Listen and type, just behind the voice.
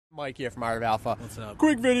Mike here from Art of Alpha. What's up?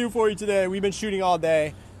 Quick video for you today. We've been shooting all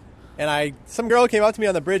day, and some girl came up to me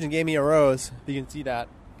on the bridge and gave me a rose. You can see that.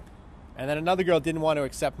 And then another girl didn't want to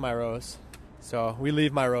accept my rose, so we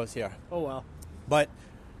leave my rose here. Oh, well. But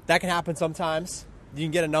that can happen sometimes. You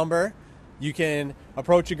can get a number. You can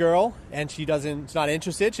approach a girl, and she's not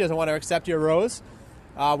interested. She doesn't want to accept your rose.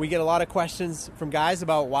 We get a lot of questions from guys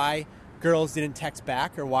about why girls didn't text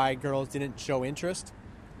back or why girls didn't show interest.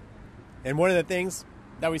 And one of the things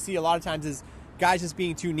that we see a lot of times is guys just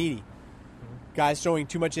being too needy. Guys showing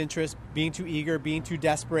too much interest, being too eager, being too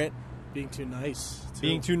desperate. Being too nice.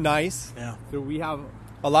 Being too nice. Yeah. So we have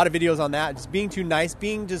a lot of videos on that. Just being too nice,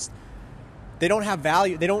 they don't have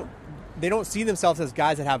value. They don't see themselves as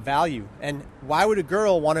guys that have value. And why would a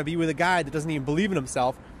girl want to be with a guy that doesn't even believe in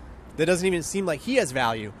himself, that doesn't even seem like he has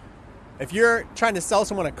value? If you're trying to sell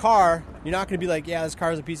someone a car, you're not going to be like, yeah, this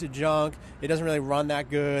car is a piece of junk. It doesn't really run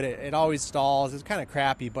that good. It always stalls. It's kind of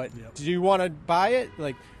crappy, but do you want to buy it?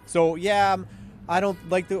 I don't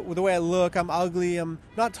like the way I look. I'm ugly. I'm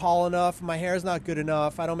not tall enough. My hair's not good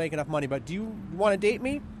enough. I don't make enough money. But do you want to date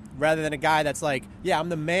me? Rather than a guy that's like, yeah, I'm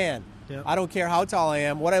the man. Yep. I don't care how tall I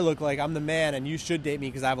am, what I look like. I'm the man, and you should date me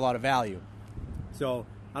because I have a lot of value. So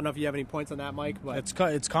I don't know if you have any points on that, Mike. But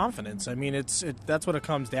it's confidence. I mean, that's what it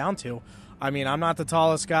comes down to. I mean, I'm not the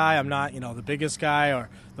tallest guy. I'm not, the biggest guy or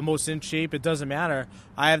the most in shape. It doesn't matter.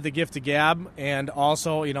 I have the gift of gab, and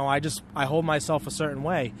also, I hold myself a certain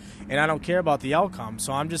way, and I don't care about the outcome.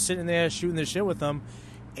 So I'm just sitting there shooting the shit with them,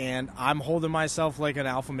 and I'm holding myself like an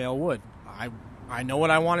alpha male would. I know what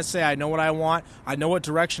I want to say. I know what I want. I know what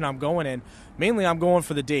direction I'm going in. Mainly, I'm going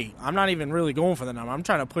for the date. I'm not even really going for the number. I'm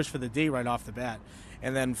trying to push for the date right off the bat.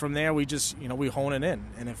 And then from there, we just, we hone it in.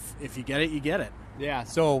 And if you get it, you get it. Yeah,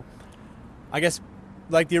 so I guess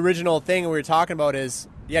like the original thing we were talking about is,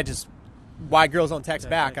 just why girls don't text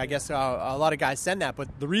back. I guess a lot of guys send that.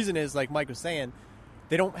 But the reason is, like Mike was saying,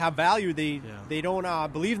 they don't have value. They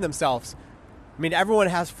don't believe in themselves. I mean, everyone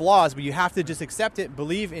has flaws, but you have to just accept it,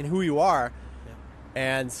 believe in who you are,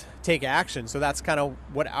 and take action. So that's kind of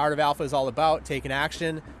what Art of Alpha is all about, taking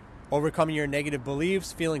action, overcoming your negative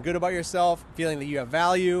beliefs, feeling good about yourself, feeling that you have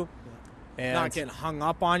value. And not getting hung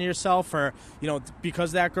up on yourself or,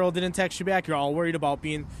 because that girl didn't text you back, you're all worried about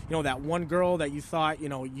being, that one girl that you thought,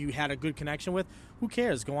 you had a good connection with. Who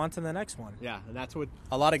cares? Go on to the next one. Yeah, and that's what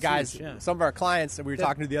a lot of guys, some of our clients that we were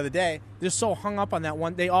talking to the other day, they're so hung up on that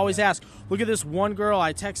one. They always ask, look at this one girl,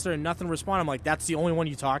 I text her and nothing responded. I'm like, that's the only one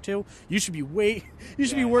you talk to? You should be worried. You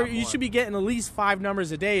should be getting at least 5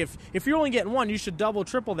 numbers a day. If you're only getting one, you should double,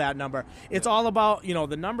 triple that number. It's all about,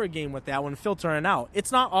 the number game with that one, filtering out.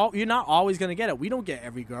 It's not all, you're not always going to get it. We don't get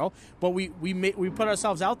every girl, but we put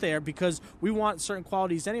ourselves out there because we want certain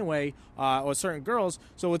qualities anyway, or certain girls,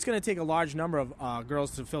 so it's going to take a large number of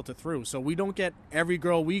girls to filter through. So we don't get every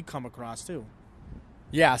girl we come across too.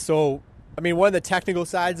 Yeah, so I mean, one of the technical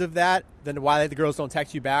sides of that, then why the girls don't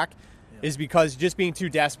text you back, is because just being too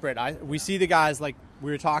desperate. We see the guys like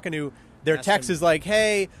we were talking to, their text is like,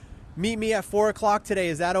 hey, meet me at 4 o'clock today.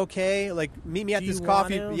 Is that okay? Like, meet me at this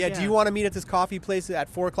coffee. Yeah, do you want to meet at this coffee place at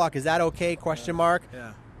 4 o'clock? Is that okay? Question mark.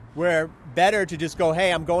 Yeah. Where better to just go,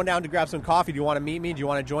 hey, I'm going down to grab some coffee. Do you want to meet me? Do you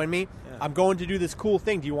want to join me? Yeah. I'm going to do this cool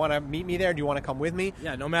thing. Do you want to meet me there? Do you want to come with me?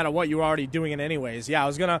 Yeah, no matter what, you were already doing it anyways. Yeah,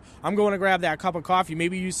 I'm going to grab that cup of coffee.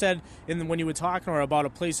 Maybe you said when you were talking to her about a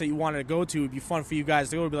place that you wanted to go to, it'd be fun for you guys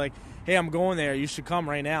to go. It'd be like, hey, I'm going there. You should come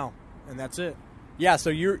right now. And that's it. Yeah, so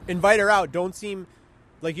you invite her out. Don't seem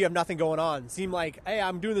like you have nothing going on. Seem like, hey,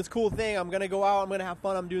 I'm doing this cool thing. I'm going to go out. I'm going to have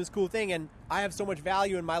fun. I'm doing this cool thing. And I have so much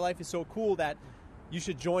value and my life is so cool that you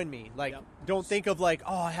should join me. Like, don't think of like,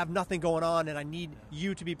 oh, I have nothing going on and I need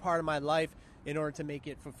you to be part of my life in order to make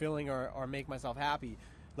it fulfilling or make myself happy.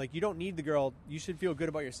 Like, you don't need the girl. You should feel good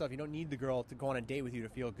about yourself. You don't need the girl to go on a date with you to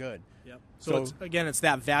feel good. Yep. So it's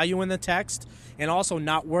that value in the text and also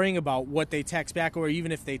not worrying about what they text back or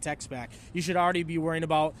even if they text back. You should already be worrying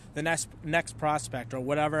about the next prospect or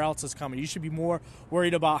whatever else is coming. You should be more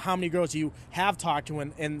worried about how many girls you have talked to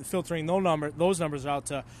and filtering those numbers out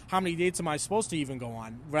to how many dates am I supposed to even go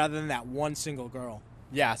on rather than that one single girl.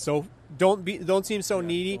 Yeah, so don't seem so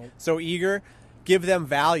needy, so eager. Give them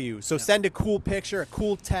value. So send a cool picture, a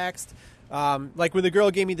cool text. Like when the girl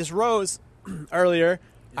gave me this rose earlier,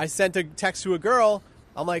 I sent a text to a girl.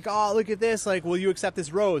 I'm like, oh, look at this. Like, will you accept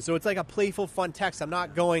this rose? So it's like a playful, fun text. I'm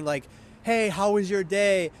not going like, hey, how was your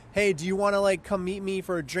day? Hey, do you want to like come meet me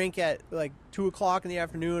for a drink at like 2 o'clock in the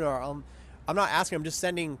afternoon? Or I'm not asking. I'm just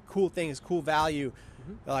sending cool things, cool value,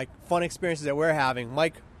 like fun experiences that we're having.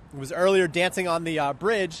 Mike was earlier dancing on the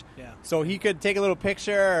bridge, so he could take a little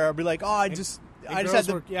picture or be like, oh, I just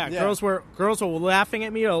had girls were laughing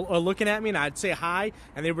at me or looking at me, and I'd say hi,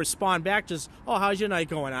 and they would respond back, just, "Oh, how's your night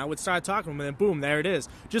going?" And I would start talking to them, and then boom, there it is.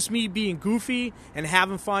 Just me being goofy and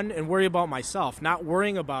having fun and worry about myself, not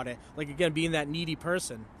worrying about it. Like, again, being that needy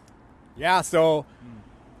person. Yeah. So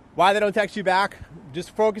why they don't text you back?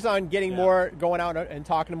 Just focus on getting more, going out and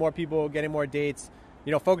talking to more people, getting more dates.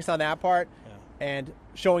 You know, focus on that part. And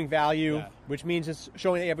showing value, which means just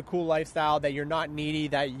showing that you have a cool lifestyle, that you're not needy,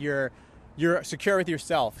 that you're secure with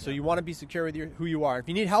yourself. So you want to be secure with who you are. If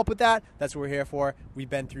you need help with that, that's what we're here for. We've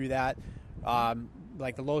been through that.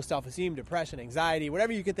 Like the low self-esteem, depression, anxiety,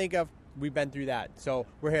 whatever you can think of, we've been through that. So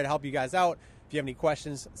we're here to help you guys out. If you have any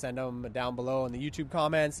questions, send them down below in the YouTube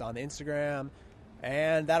comments, on the Instagram.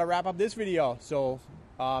 And that'll wrap up this video. So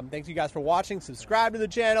thanks you guys for watching. Subscribe to the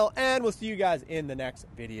channel, and we'll see you guys in the next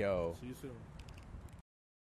video. See you soon.